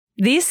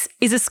This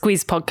is a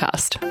Squiz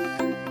podcast.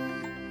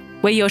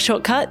 We're your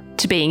shortcut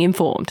to being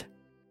informed.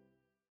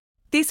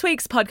 This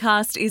week's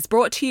podcast is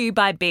brought to you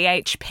by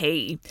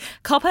BHP.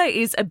 Copper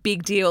is a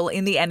big deal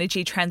in the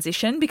energy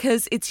transition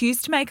because it's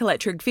used to make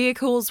electric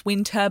vehicles,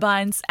 wind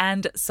turbines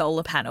and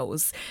solar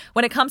panels.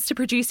 When it comes to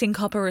producing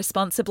copper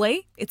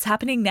responsibly, it's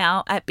happening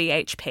now at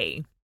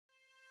BHP.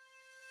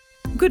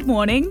 Good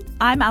morning,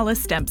 I'm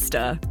Alice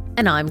Dempster.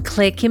 And I'm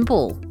Claire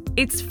Kimball.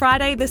 It's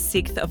Friday the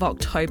 6th of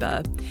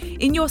October.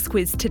 In your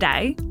Squiz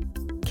today,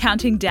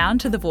 counting down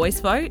to the voice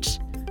vote,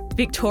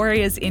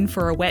 Victoria's in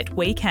for a wet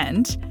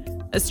weekend,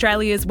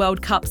 Australia's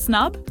World Cup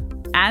snub,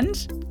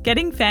 and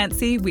getting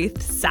fancy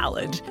with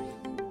salad.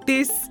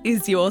 This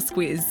is your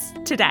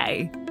Squiz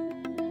today.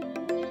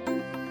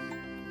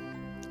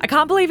 I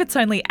can't believe it's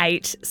only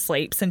 8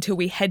 sleeps until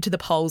we head to the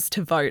polls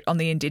to vote on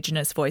the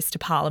Indigenous voice to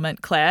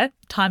Parliament, Claire.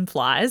 Time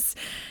flies.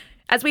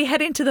 As we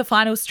head into the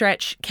final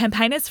stretch,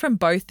 campaigners from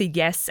both the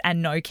yes and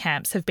no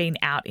camps have been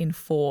out in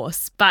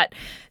force. But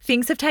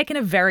things have taken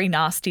a very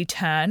nasty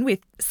turn, with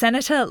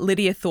Senator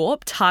Lydia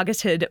Thorpe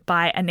targeted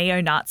by a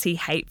neo-Nazi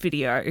hate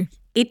video.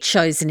 It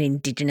shows an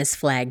Indigenous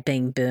flag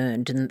being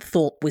burned, and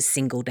Thorpe was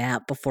singled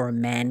out before a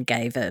man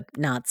gave a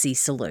Nazi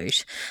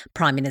salute.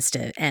 Prime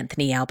Minister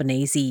Anthony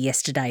Albanese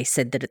yesterday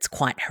said that it's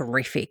quite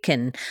horrific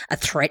and a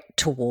threat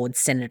towards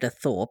Senator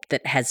Thorpe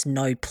that has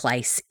no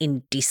place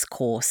in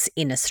discourse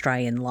in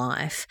Australian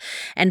life.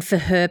 And for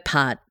her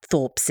part,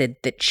 Thorpe said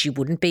that she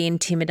wouldn't be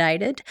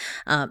intimidated,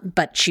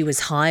 but she was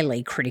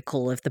highly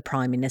critical of the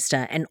Prime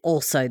Minister and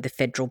also the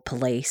federal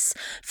police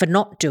for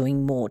not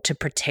doing more to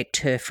protect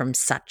her from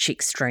such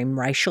extreme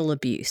racial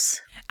abuse.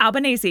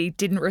 Albanese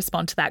didn't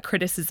respond to that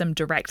criticism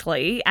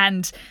directly,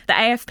 and the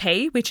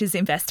AFP, which is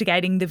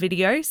investigating the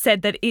video,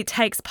 said that it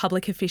takes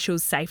public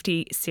officials'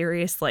 safety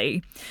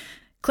seriously.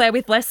 Claire,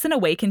 with less than a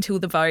week until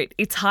the vote,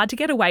 it's hard to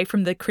get away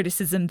from the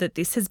criticism that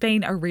this has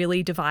been a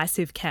really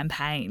divisive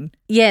campaign.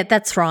 Yeah,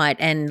 that's right.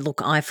 And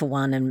look, I, for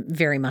one, am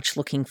very much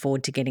looking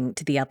forward to getting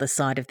to the other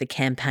side of the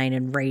campaign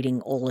and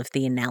reading all of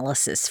the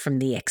analysis from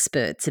the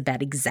experts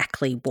about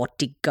exactly what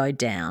did go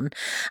down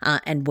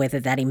and whether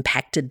that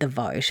impacted the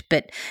vote.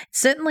 But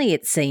certainly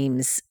it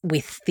seems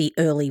with the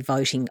early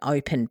voting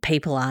open,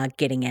 people are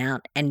getting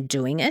out and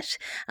doing it.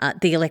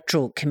 The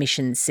Electoral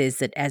Commission says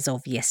that as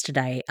of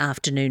yesterday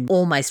afternoon,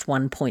 almost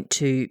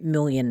 1.2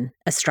 million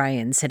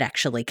Australians had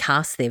actually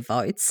cast their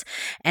votes,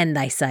 and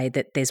they say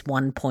that there's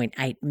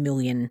 1.8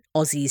 million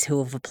Aussies who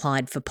have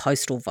applied for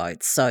postal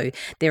votes. So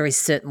there is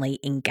certainly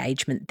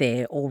engagement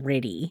there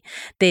already.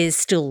 There's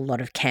still a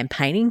lot of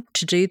campaigning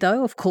to do,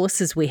 though, of course,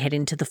 as we head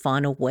into the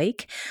final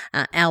week.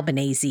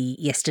 Albanese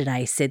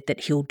yesterday said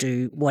that he'll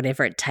do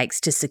whatever it takes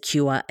to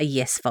secure a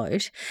yes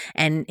vote,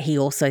 and he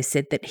also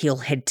said that he'll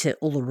head to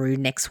Uluru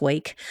next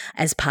week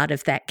as part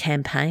of that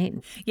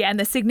campaign. Yeah, and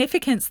the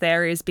significance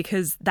there is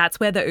because that's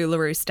where the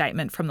Uluru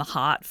Statement from the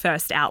Heart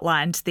first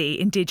outlined the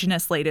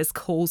Indigenous leaders'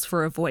 calls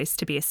for a voice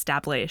to be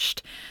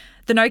established.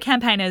 The No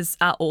campaigners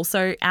are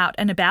also out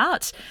and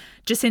about.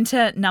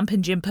 Jacinta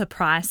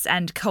Nampijinpa-Price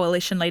and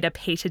Coalition leader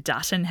Peter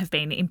Dutton have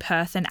been in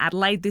Perth and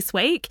Adelaide this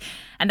week,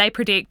 and they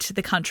predict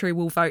the country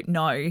will vote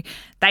no.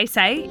 They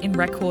say in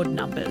record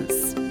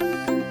numbers.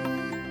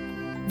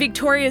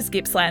 Victoria's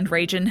Gippsland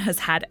region has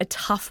had a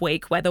tough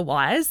week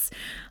weather-wise.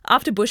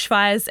 After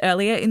bushfires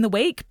earlier in the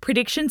week,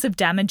 predictions of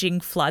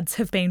damaging floods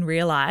have been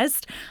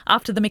realised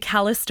after the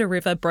McAllister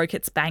River broke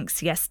its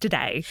banks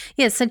yesterday.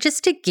 Yeah, so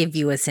just to give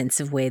you a sense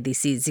of where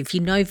this is, if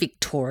you know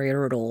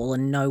Victoria at all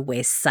and know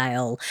where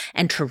Sale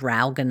and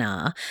Traralgon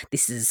are,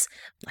 this is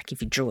like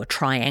if you drew a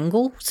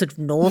triangle sort of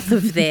north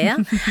of there.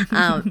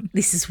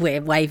 This is where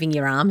waving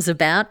your arms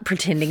about,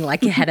 pretending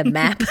like you had a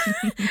map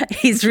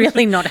is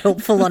really not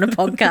helpful on a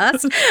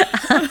podcast.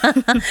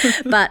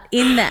 But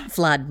in that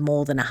flood,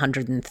 more than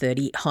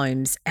 130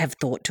 homes have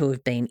thought to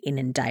have been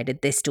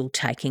inundated. They're still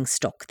taking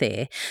stock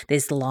there.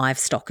 There's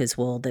livestock as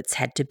well that's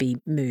had to be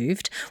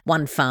moved.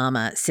 One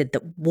farmer said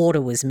that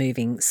water was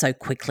moving so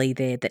quickly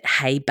there that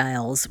hay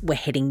bales were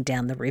heading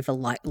down the river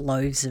like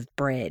loaves of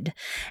bread.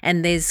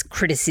 And there's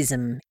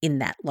criticism in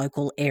that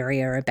local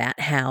area about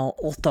how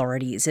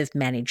authorities have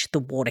managed the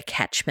water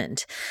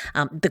catchment.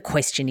 The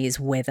question is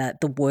whether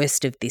the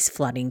worst of this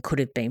flooding could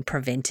have been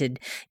prevented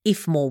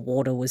if more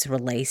water was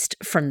released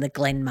from the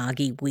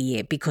Glenmargie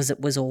Weir because it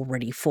was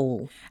already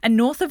full. And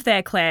north of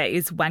there, Claire,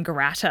 is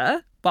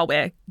Wangaratta. While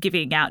we're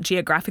giving out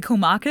geographical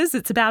markers,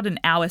 it's about an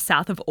hour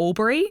south of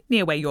Albury,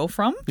 near where you're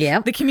from. Yeah.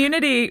 The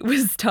community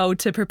was told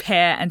to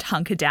prepare and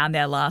hunker down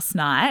there last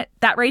night.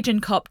 That region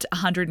copped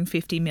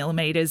 150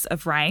 millimetres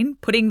of rain,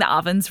 putting the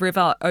Ovens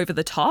River over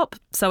the top,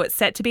 so it's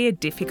set to be a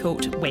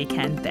difficult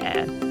weekend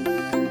there.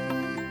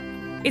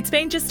 It's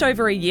been just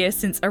over a year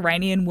since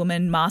Iranian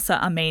woman Mahsa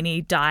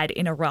Amini died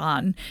in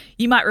Iran.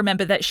 You might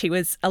remember that she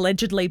was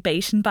allegedly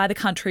beaten by the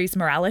country's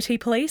morality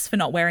police for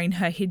not wearing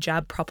her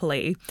hijab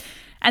properly.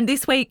 And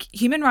this week,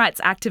 human rights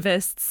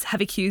activists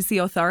have accused the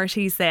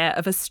authorities there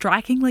of a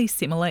strikingly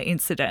similar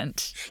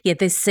incident. Yeah,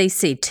 there's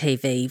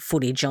CCTV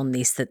footage on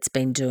this that's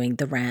been doing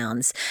the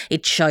rounds.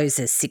 It shows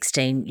a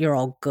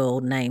 16-year-old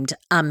girl named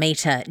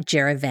Amita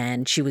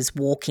Jeravan. She was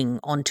walking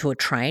onto a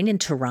train in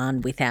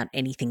Tehran without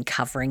anything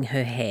covering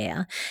her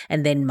hair.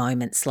 And then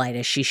moments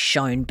later, she's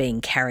shown being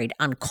carried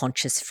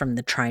unconscious from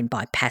the train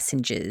by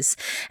passengers.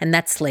 And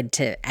that's led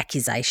to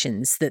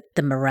accusations that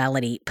the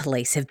morality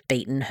police have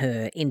beaten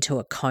her into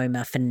a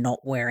coma for not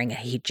wearing a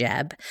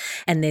hijab.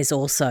 And there's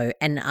also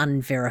an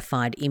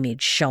unverified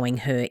image showing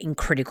her in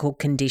critical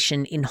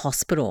condition in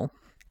hospital.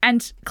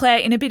 And Claire,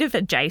 in a bit of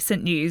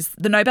adjacent news,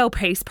 the Nobel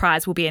Peace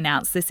Prize will be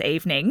announced this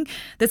evening.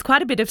 There's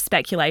quite a bit of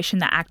speculation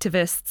that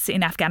activists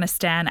in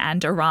Afghanistan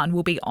and Iran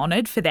will be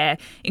honoured for their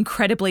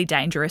incredibly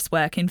dangerous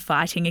work in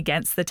fighting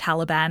against the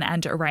Taliban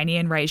and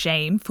Iranian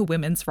regime for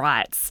women's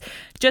rights.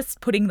 Just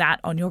putting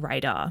that on your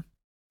radar.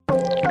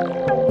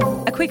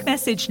 A quick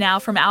message now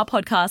from our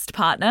podcast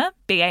partner,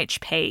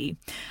 BHP.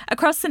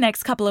 Across the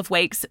next couple of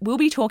weeks, we'll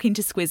be talking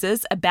to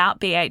Squizzes about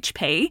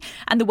BHP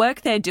and the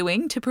work they're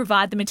doing to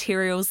provide the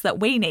materials that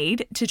we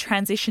need to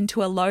transition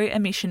to a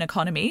low-emission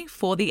economy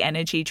for the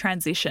energy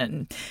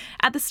transition.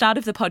 At the start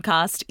of the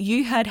podcast,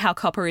 you heard how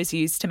copper is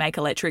used to make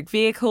electric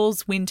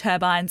vehicles, wind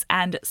turbines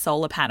and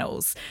solar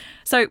panels.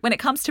 So when it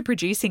comes to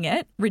producing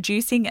it,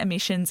 reducing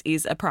emissions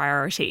is a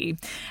priority.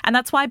 And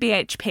that's why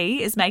BHP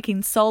is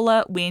making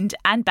solar, wind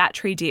and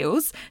battery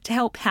deals to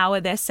help power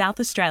their South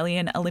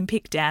Australian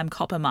Olympic Dam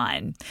copper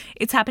mine.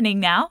 It's happening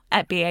now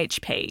at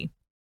BHP.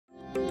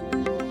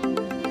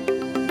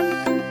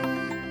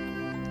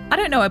 I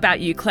don't know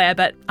about you, Claire,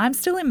 but I'm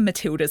still in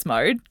Matildas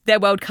mode. Their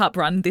World Cup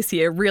run this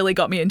year really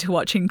got me into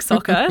watching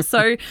soccer,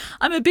 so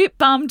I'm a bit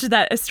bummed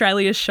that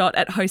Australia's shot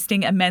at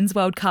hosting a Men's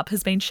World Cup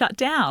has been shut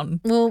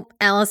down. Well,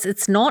 Alice,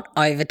 it's not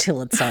over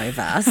till it's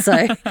over,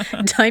 so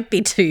don't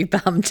be too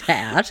bummed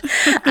out.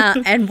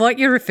 And what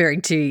you're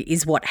referring to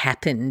is what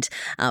happened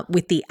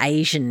with the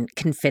Asian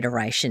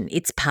Confederation.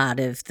 It's part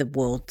of the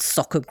World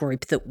Soccer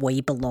Group that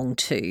we belong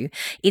to.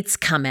 It's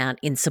come out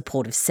in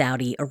support of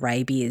Saudi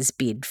Arabia's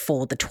bid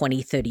for the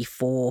 2034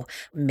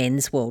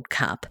 Men's World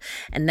Cup.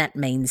 And that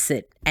means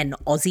that an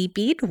Aussie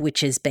bid, which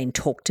has been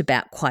talked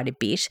about quite a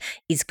bit,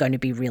 is going to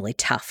be really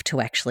tough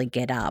to actually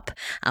get up.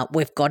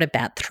 We've got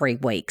about 3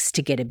 weeks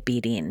to get a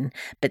bid in,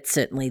 but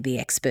certainly the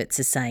experts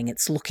are saying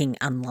it's looking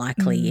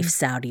unlikely if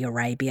Saudi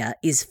Arabia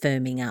is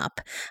firming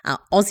up.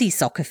 Aussie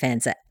soccer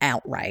fans are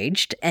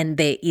outraged, and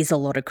there is a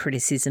lot of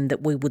criticism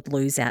that we would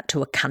lose out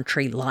to a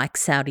country like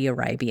Saudi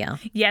Arabia.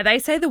 Yeah, they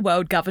say the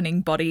world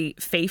governing body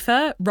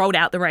FIFA rolled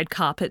out the red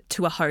carpet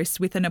to a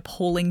host with an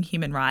appalling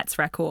human rights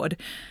record.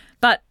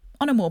 But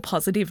on a more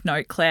positive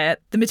note, Claire,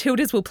 the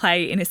Matildas will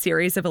play in a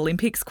series of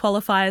Olympics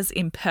qualifiers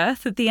in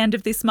Perth at the end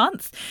of this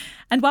month.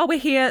 And while we're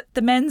here,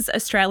 the Men's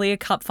Australia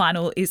Cup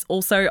final is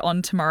also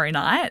on tomorrow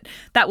night.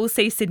 That will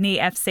see Sydney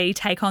FC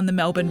take on the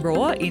Melbourne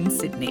Roar in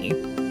Sydney.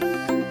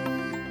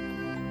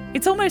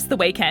 It's almost the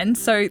weekend,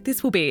 so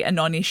this will be a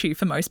non-issue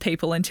for most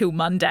people until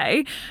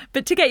Monday.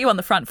 But to get you on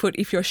the front foot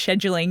if you're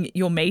scheduling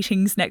your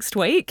meetings next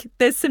week,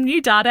 there's some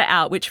new data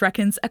out which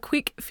reckons a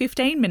quick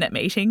 15-minute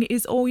meeting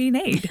is all you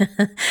need.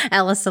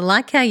 Alice, I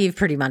like how you've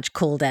pretty much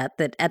called out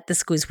that at the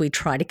Squiz we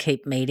try to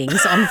keep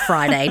meetings on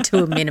Friday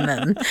to a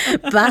minimum.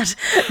 But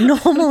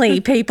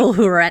normally people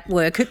who are at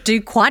work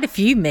do quite a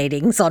few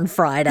meetings on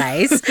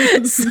Fridays.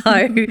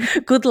 So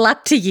good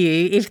luck to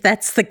you if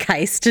that's the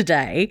case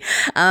today.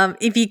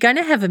 If you're going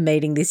to have a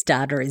meeting, this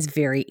data is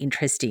very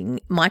interesting.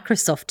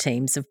 Microsoft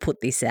Teams have put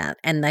this out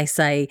and they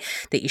say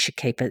that you should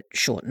keep it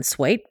short and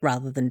sweet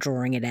rather than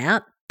drawing it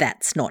out.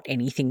 That's not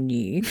anything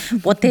new.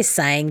 What they're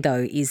saying,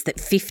 though, is that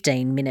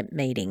 15-minute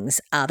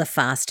meetings are the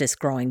fastest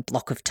growing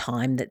block of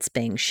time that's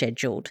being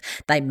scheduled.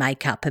 They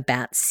make up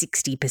about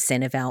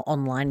 60% of our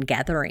online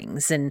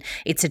gatherings, and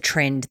it's a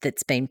trend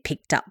that's been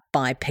picked up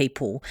by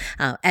people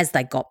as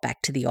they got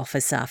back to the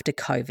office after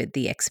COVID,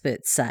 the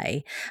experts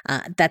say.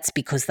 That's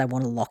because they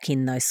want to lock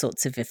in those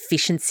sorts of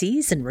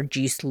efficiencies and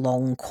reduce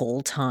long call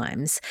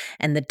times.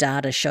 And the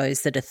data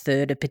shows that a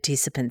third of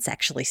participants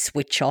actually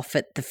switch off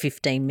at the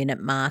 15-minute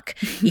mark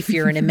if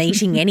you're in a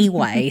meeting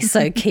anyway,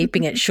 so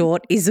keeping it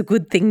short is a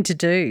good thing to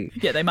do.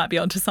 Yeah, they might be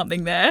onto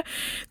something there.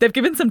 They've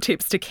given some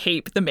tips to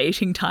keep the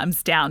meeting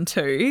times down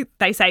too.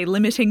 They say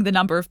limiting the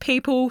number of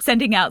people,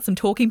 sending out some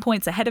talking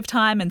points ahead of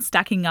time and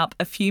stacking up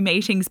a few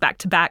meetings back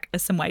to back are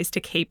some ways to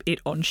keep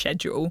it on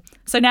schedule.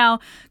 So now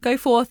go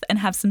forth and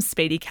have some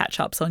speedy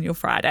catch-ups on your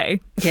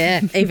Friday. Yeah,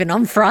 even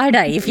on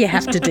Friday if you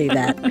have to do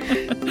that.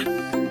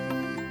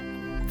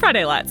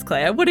 Friday Lights,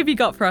 Claire. What have you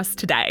got for us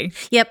today?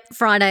 Yep,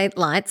 Friday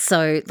Lights.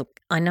 So look,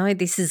 I know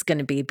this is going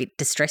to be a bit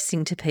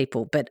distressing to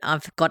people, but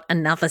I've got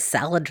another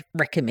salad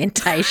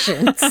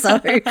recommendation.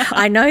 So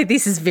I know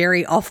this is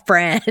very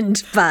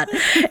off-brand, but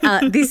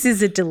this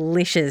is a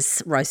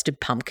delicious roasted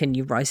pumpkin.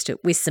 You roast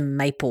it with some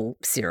maple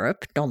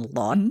syrup, not a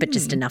lot, but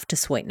just enough to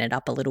sweeten it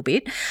up a little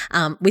bit,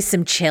 with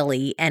some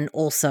chili, and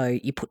also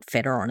you put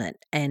feta on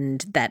it,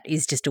 and that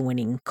is just a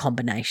winning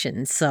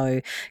combination. So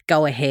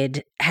go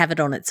ahead, have it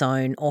on its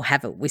own or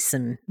have it with with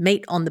some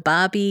meat on the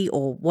barbie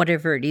or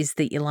whatever it is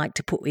that you like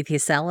to put with your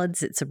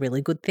salads, it's a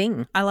really good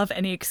thing. I love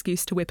any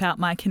excuse to whip out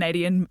my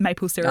Canadian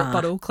maple syrup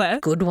bottle, Claire.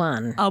 Good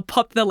one. I'll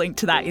pop the link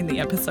to that in the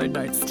episode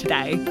notes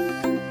today.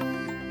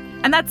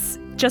 And that's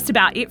just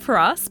about it for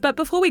us. But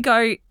before we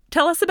go,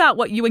 tell us about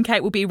what you and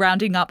Kate will be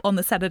rounding up on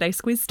the Saturday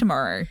Squiz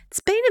tomorrow. It's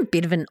been a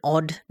bit of an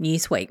odd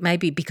news week,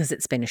 maybe because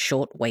it's been a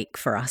short week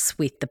for us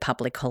with the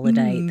public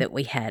holiday that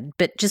we had.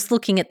 But just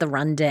looking at the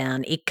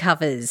rundown, it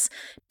covers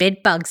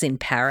bed bugs in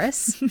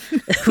Paris.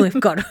 We've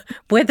got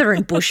weather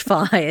and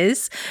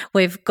bushfires.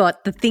 We've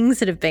got the things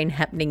that have been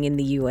happening in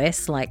the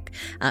US, like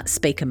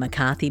Speaker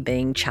McCarthy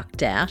being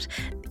chucked out.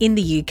 In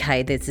the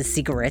UK, there's a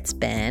cigarettes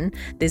ban.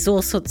 There's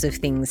all sorts of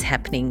things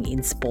happening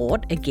in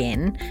sport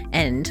again.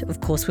 And,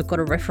 of course, we've got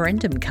a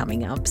referendum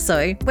coming up.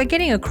 So we're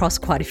getting across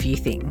quite a few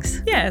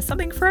things. Yeah,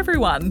 something for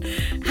everyone.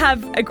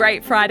 Have a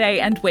great Friday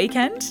and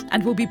weekend,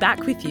 and we'll be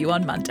back with you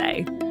on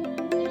Monday.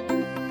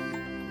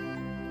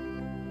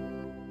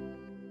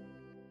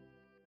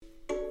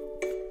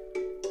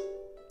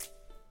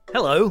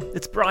 Hello,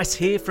 it's Bryce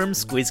here from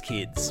Squiz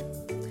Kids.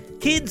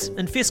 Kids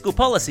and fiscal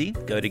policy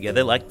go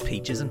together like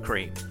peaches and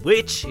cream,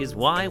 which is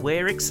why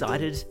we're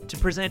excited to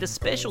present a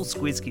special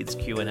Squiz Kids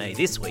Q&A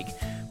this week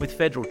with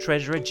Federal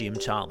Treasurer Jim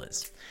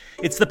Chalmers.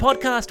 It's the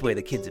podcast where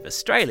the kids of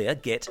Australia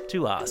get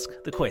to ask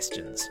the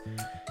questions.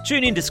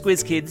 Tune in to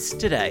Squiz Kids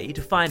today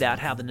to find out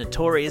how the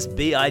notorious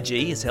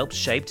BIG has helped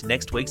shape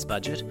next week's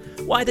budget,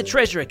 why the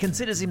Treasurer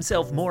considers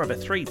himself more of a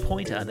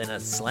three-pointer than a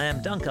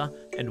slam dunker,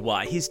 and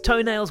why his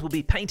toenails will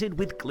be painted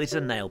with glitter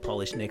nail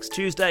polish next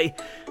Tuesday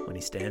when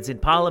he stands in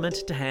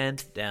Parliament to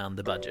hand down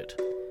the budget.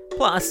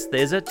 Plus,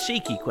 there's a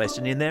cheeky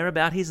question in there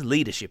about his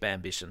leadership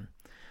ambition.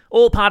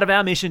 All part of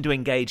our mission to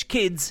engage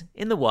kids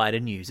in the wider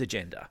news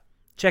agenda.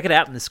 Check it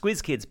out in the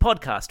Squiz Kids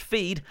podcast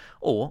feed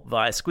or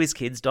via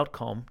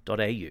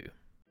squizkids.com.au.